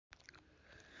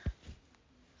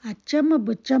అచ్చమ్మ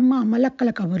బుచ్చమ్మ అమ్మలక్కల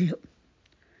కబుర్లు.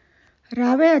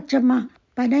 రావే అచ్చమ్మ,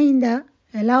 పని అయిందా?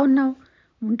 ఎలా ఉన్నావు?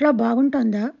 ఒంట్లో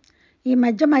బాగుంటుందా? ఈ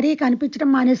మధ్య మరీ కనిపించడం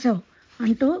మానేశావు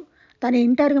అంటూ తన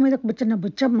ఇంటి అరుగు మీద కూర్చున్న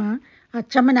బుచ్చమ్మ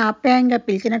అచ్చమ్మని ఆప్యాయంగా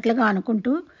పిలిచినట్లుగా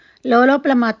అనుకుంటూ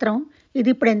లోపల మాత్రం ఇది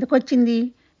ఇప్పుడు ఎందుకు వచ్చింది,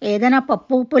 ఏదైనా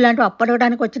పప్పు ఉప్పు లాంటివి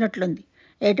అప్పడవడానికి వచ్చినట్లుంది,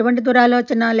 ఎటువంటి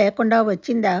దురాలోచన లేకుండా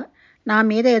వచ్చిందా, నా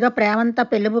మీద ఏదో ప్రేమంతా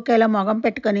పెళ్ళిబుకేలా మొగం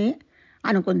పెట్టుకొని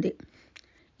అనుకుంది.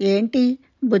 ఏంటి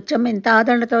బుచ్చమ్మ ఇంత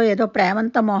ఆదరణతో ఏదో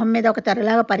ప్రేమంతా మొహం మీద ఒక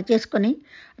తెరలాగా పరిచేసుకొని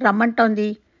రమ్మంటోంది?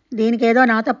 దీనికేదో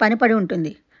నాతో పని పడి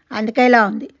ఉంటుంది, అందుకే ఇలా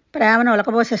ఉంది, ప్రేమను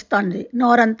ఉలకబోసేస్తోంది,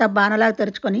 నోరంతా బాణలాగా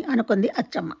తెరుచుకొని అనుకుంది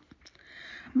అచ్చమ్మ.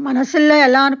 మనసుల్లో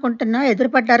ఎలా అనుకుంటున్నా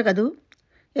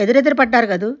ఎదురెదురు పడ్డారు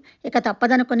కదూ, ఇక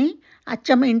తప్పదనుకుని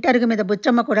అచ్చమ్మ ఇంటి అరుగు మీద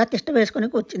బుచ్చమ్మ కూడా తిష్ట వేసుకుని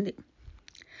కూర్చుంది.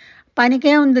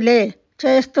 పనికే ఉందిలే,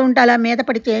 చేస్తూ ఉంటే అలా మీద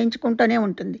పడి చేయించుకుంటూనే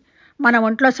ఉంటుంది, మన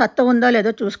ఒంట్లో సత్తు ఉందో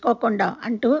లేదో చూసుకోకుండా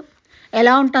అంటూ.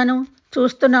 ఎలా ఉంటాను?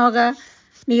 చూస్తున్నావుగా,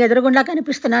 నీ ఎదురుగుండా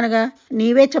కనిపిస్తున్నానుగా,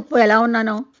 నీవే చెప్పు ఎలా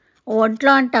ఉన్నానో.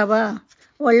 ఒంట్లో అంటావా?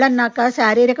 ఒళ్ళన్నాక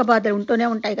శారీరక బాధలు ఉంటూనే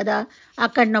ఉంటాయి కదా,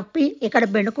 అక్కడ నొప్పి ఇక్కడ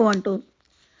బెణుకు అంటూ.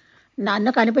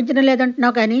 నన్ను కనిపించడం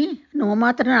లేదంటున్నావు కానీ నువ్వు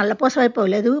మాత్రం నల్లపోసం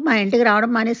అయిపోలేదు మా ఇంటికి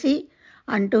రావడం మానేసి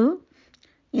అంటూ.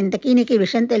 ఇంతకీ నీకు ఈ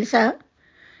విషయం తెలుసా?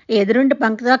 ఎదురుండి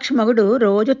పంకజాక్షి మగుడు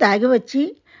రోజు తాగి వచ్చి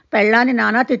పెళ్ళాన్ని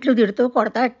నానా తిట్లు తిడుతూ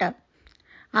కొడతాడట.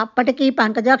 అప్పటికి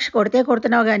పంకజాక్షి కొడితే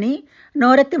కొడుతున్నావు కానీ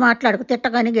నోరెత్తి మాట్లాడుకు,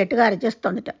 తిట్టగాని గట్టిగా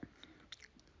అరిచేస్తోందిట.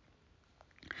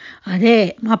 అదే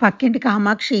మా పక్కింటి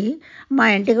కామాక్షి మా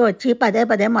ఇంటికి వచ్చి పదే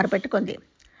పదే మొరపెట్టుకుంది.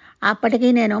 అప్పటికి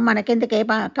నేను మనకెందుకే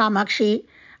కామాక్షి,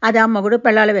 అది ఆ మొగుడు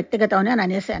పెళ్ళాల వ్యక్తిగతం అని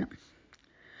అనేశాను.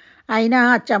 అయినా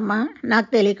అచ్చమ్మ, నాకు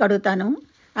తెలియక అడుగుతాను,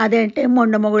 అదేంటి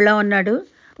మొండు మొగుళ్ళో ఉన్నాడు,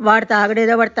 వాడు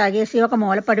తాగడేదో వాడు తాగేసి ఒక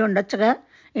మూలపడి ఉండొచ్చుగా,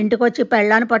 ఇంటికి వచ్చి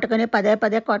పెళ్ళాన్ని పట్టుకుని పదే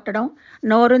పదే కొట్టడం,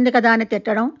 నోరుంది కదా అని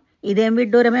తిట్టడం, ఇదేం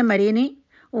విడ్డూరమే మరీని.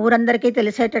 ఊరందరికీ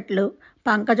తెలిసేటట్లు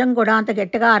పంకజం కూడా అంత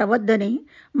గట్టిగా అరవద్దని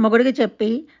మొగుడికి చెప్పి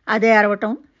అదే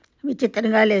అరవటం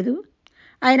విచిత్రంగా లేదు.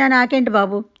 అయినా నాకేంటి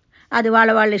బాబు, అది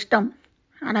వాళ్ళ ఇష్టం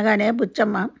అనగానే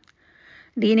బుచ్చమ్మ,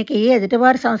 దీనికి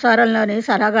ఎదుటివారి సంసారంలోని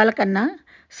సరాగాల కన్నా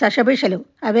శషభిషలు,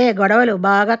 అవే గొడవలు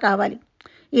బాగా కావాలి.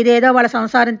 ఇదేదో వాళ్ళ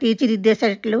సంసారం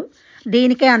తీర్చిదిద్దేసేటట్లు,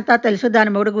 దీనికే అంతా తెలుసు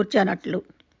దాని మొగుడు గురించి అన్నట్లు.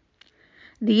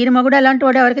 దీని మొగుడు ఎలాంటి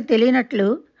వాడు ఎవరికి తెలియనట్లు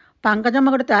పంకజం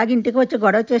మొగుడు తాగి ఇంటికి వచ్చి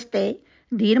గొడవ చేస్తే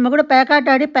దీని మొగుడు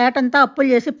పేకాటాడి పేటంతా అప్పులు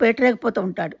చేసి పేటరేగిపోతూ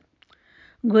ఉంటాడు.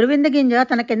 గురువింద గింజ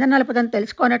తన కింద నలుపుదని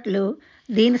తెలుసుకోనట్లు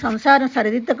దీని సంసారం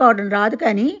సరిదిద్దుకోవడం రాదు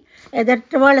కానీ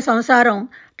ఎదుటి వాళ్ళ సంసారం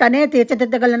తనే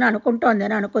తీర్చిదిద్దగలను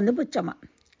అనుకుంటోందని అనుకుంది బుచ్చమ్మ.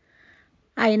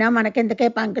 అయినా మనకెందుకే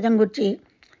పంకజం గురించి,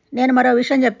 నేను మరో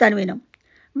విషయం చెప్తాను విను.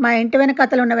 మా ఇంటి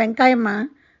వెనకతలు ఉన్న వెంకాయమ్మ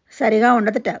సరిగా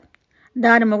ఉండదుట.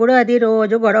 దాని మొగుడు అది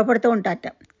రోజు గొడవ పడుతూ ఉంటారట.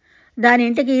 దాని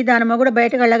ఇంటికి దాని మొగుడు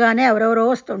బయటకు వెళ్ళగానే ఎవరెవరో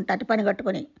వస్తూ ఉంటారట పని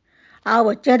కట్టుకుని. ఆ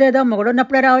వచ్చేదేదో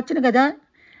మొగుడున్నప్పుడే రావచ్చును కదా.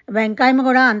 వెంకాయమ్మ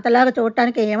కూడా అంతలాగా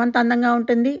చూడటానికి ఏమంత అందంగా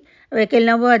ఉంటుంది, వెకిల్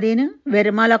నవ్వు అదీను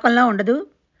వెర్రిమాలోకంలో ఉండదు.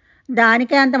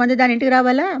 దానికే అంతమంది దాని ఇంటికి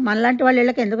రావాలా, మనలాంటి వాళ్ళ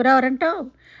ఇళ్ళకి ఎందుకు రావారంటావు?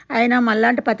 అయినా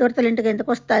మనలాంటి పతివర్తల ఇంటికి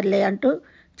ఎందుకు వస్తారులే అంటూ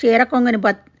చీర కొంగుని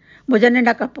భుజం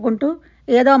నిండా కప్పుకుంటూ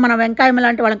ఏదో మన వెంకాయమ్మ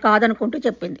లాంటి వాళ్ళని కాదనుకుంటూ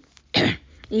చెప్పింది.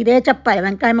 ఇదే చెప్పాలి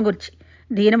వెంకాయమ్మ గురించి,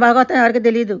 దీని భాగవతం ఎవరికి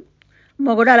తెలీదు.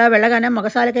 మొగుడు అలా వెళ్ళగానే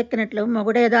మొగసాలకి ఎక్కినట్లు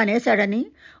మొగుడేదో అనేశాడని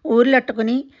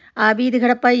ఊర్లెట్టుకుని ఆ వీధి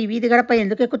గడప ఈ వీధి గడప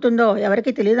ఎందుకు ఎక్కుతుందో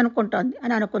ఎవరికి తెలియదు అనుకుంటోంది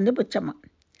అని అనుకుంది బుచ్చమ్మ.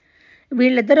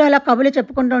 వీళ్ళిద్దరూ అలా కబులు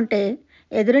చెప్పుకుంటుంటే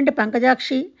ఎదురింటి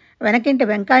పంకజాక్షి వెనకింటి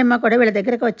వెంకాయమ్మ కూడా వీళ్ళ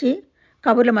దగ్గరికి వచ్చి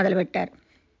కబుర్లు మొదలుపెట్టారు.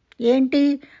 ఏంటి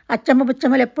అచ్చమ్మ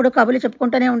బుచ్చమ్మలు ఎప్పుడు కబుర్లు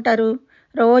చెప్పుకుంటూనే ఉంటారు,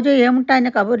 రోజు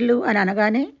ఏముంటాయన్న కబుర్లు అని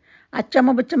అనగానే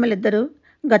అచ్చమ్మ బుచ్చమ్మలు ఇద్దరు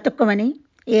గతుక్కుమని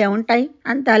ఏముంటాయి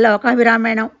అంతా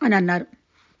లోకాభిరామాయణం అని అన్నారు.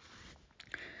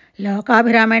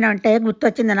 లోకాభిరామాయణం అంటే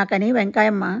గుర్తొచ్చింది నాకని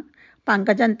వెంకాయమ్మ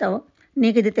పంకజంతో,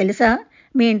 నీకు ఇది తెలుసా,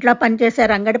 మీ ఇంట్లో పనిచేసే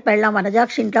రంగడి పెళ్ళాం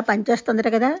వనజాక్షి ఇంట్లో పనిచేస్తుందట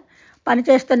కదా, పని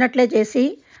చేస్తున్నట్లే చేసి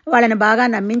వాళ్ళని బాగా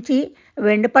నమ్మించి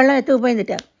వెండి పళ్ళం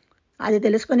ఎత్తుకుపోయిందిట. అది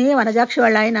తెలుసుకుని వనజాక్షి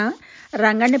వాళ్ళ ఆయన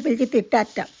రంగడిని పిలిచి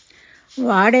తిట్టారట.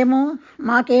 వాడేమో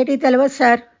మాకేటీ తెలియదు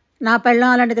సార్, నా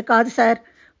పెళ్ళం అలాంటిది కాదు సార్,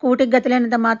 కూటికి గతి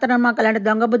లేనంత మాత్రం మాకు అలాంటి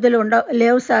దొంగ బుద్ధులు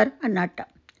లేవు సార్ అన్నట్ట.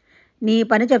 నీ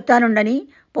పని చెప్తానుండని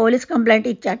పోలీస్ కంప్లైంట్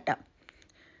ఇచ్చాట.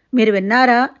 మీరు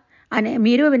విన్నారా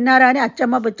అని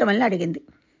అచ్చమ్మ బుచ్చమ్మల్ని అడిగింది.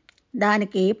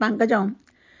 దానికి పంకజం,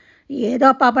 ఏదో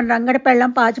పాపం రంగడి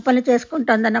పెళ్ళం పాచి పనులు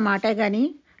చేసుకుంటుందన్న మాటే కానీ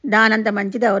దానంత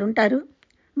మంచిది ఎవరుంటారు,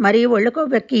 మరీ ఒళ్ళుకు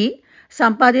వెక్కి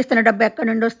సంపాదిస్తున్న డబ్బు ఎక్కడి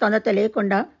నుండి వస్తుందో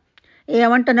తెలియకుండా,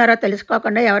 ఏమంటున్నారో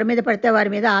తెలుసుకోకుండా ఎవరి మీద పడితే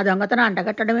వారి మీద ఆ దొంగతనం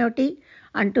అంటగట్టడం ఏమిటి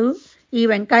అంటూ ఈ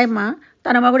వెంకాయమ్మ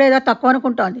తన మొగుడు ఏదో తక్కువ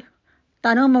అనుకుంటోంది.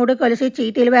 తను మొగుడు కలిసి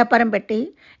చీటీల వ్యాపారం పెట్టి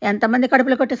ఎంతమంది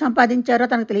కడుపులు కొట్టి సంపాదించారో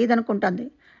తనకు తెలియదు అనుకుంటుంది.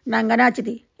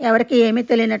 నంగనాచిది, ఎవరికి ఏమీ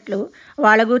తెలియనట్లు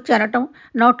వాళ్ళ గూర్చి అనటం,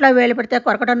 నోట్లో వేలు పెడితే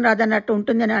కొరకటం రాదన్నట్టు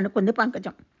ఉంటుందని అనుకుంది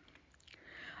పంకజం.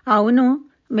 అవును,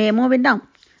 మేము విన్నాం.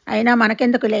 అయినా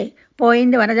మనకెందుకులే,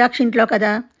 పోయింది వనజాక్షి ఇంట్లో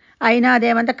కదా. అయినా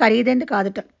అదేమంత ఖరీదైంది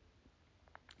కాదుట,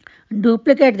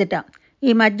 డూప్లికేట్ దిట.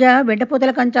 ఈ మధ్య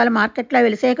వెండిపూతల కంచాలు మార్కెట్లో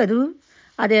వెలిసే కదూ.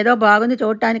 అదేదో బాగుంది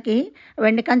చూడటానికి,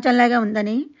 వెండి కంచంలాగా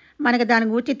ఉందని. మనకి దాని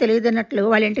గూర్చి తెలియదన్నట్లు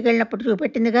వాళ్ళ ఇంటికి వెళ్ళినప్పుడు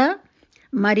చూపెట్టిందిగా.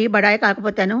 మరీ బడాయి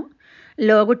కాకపోతాను.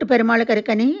 లోగుట్టు పెరుమాళ్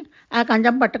కరికని ఆ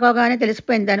కంచం పట్టుకోగానే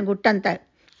తెలిసిపోయింది దాని గుట్టంతా.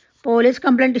 Police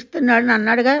complaint ఇస్తున్నాడని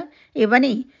అన్నాడుగా.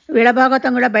 ఇవ్వని,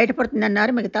 వీళ్ళభాగవతం కూడా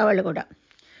బయటపడుతుందన్నారు మిగతా వాళ్ళు కూడా.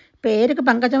 పేరుకి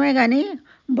పంకజమే కానీ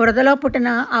బురదలో పుట్టిన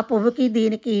ఆ పువ్వుకి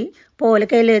దీనికి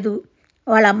పోలికే లేదు.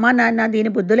 వాళ్ళ అమ్మ నాన్న దీని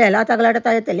బుద్ధులు ఎలా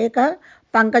తగలడతాయో తెలియక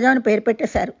పంకజం అని పేరు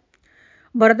పెట్టేశారు.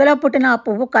 బురదలో పుట్టిన ఆ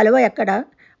పువ్వు కలువ ఎక్కడ,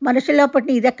 మనుషుల్లో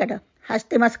పుట్టిన ఇదెక్కడ?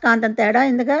 హస్తి మస్కాంతం తేడా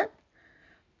ఇందుగా.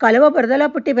 కలువ బురదలో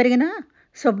పుట్టి పెరిగినా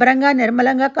శుభ్రంగా,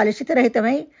 నిర్మలంగా,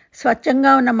 కలుషితరహితమై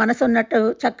స్వచ్ఛంగా ఉన్న మనసు ఉన్నట్టు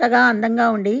చక్కగా అందంగా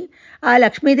ఉండి ఆ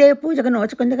లక్ష్మీదేవి పూజకు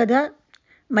నోచుకుంది కదా.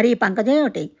 మరి ఈ పంకజం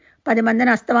ఏమిటి? 10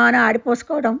 మందిని అస్తమాన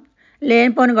ఆడిపోసుకోవడం,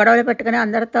 లేనిపోని గొడవలు పెట్టుకుని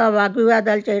అందరితో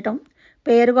వాగ్వివాదాలు చేయటం,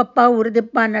 పేరు గొప్ప ఊరు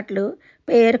దిబ్బ అన్నట్లు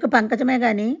పేరుకు పంకజమే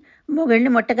కానీ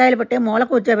మొగుడిని ముట్టకాయలు పెట్టి మూల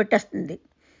కూర్చోబెట్టేస్తుంది.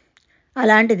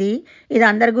 అలాంటిది ఇది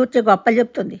అందరి గూర్చి గొప్పలు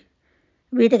చెప్తుంది.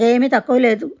 వీటికేమీ తక్కువ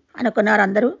లేదు అనుకున్నారు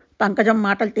అందరూ పంకజం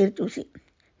మాటలు తీరు చూసి.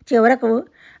 చివరకు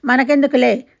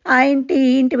మనకెందుకులే ఆ ఇంటి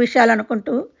ఈ ఇంటి విషయాలు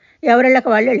అనుకుంటూ ఎవరిళ్ళకి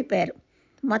వాళ్ళు వెళ్ళిపోయారు.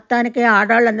 మొత్తానికి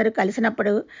ఆడవాళ్ళందరూ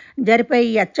కలిసినప్పుడు జరిపే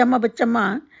ఈ అచ్చమ్మ బుచ్చమ్మ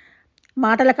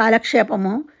మాటల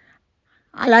కాలక్షేపము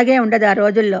అలాగే ఉండదు ఆ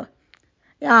రోజుల్లో.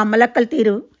 ఆ అమ్మలక్కల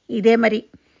తీరు ఇదే మరి.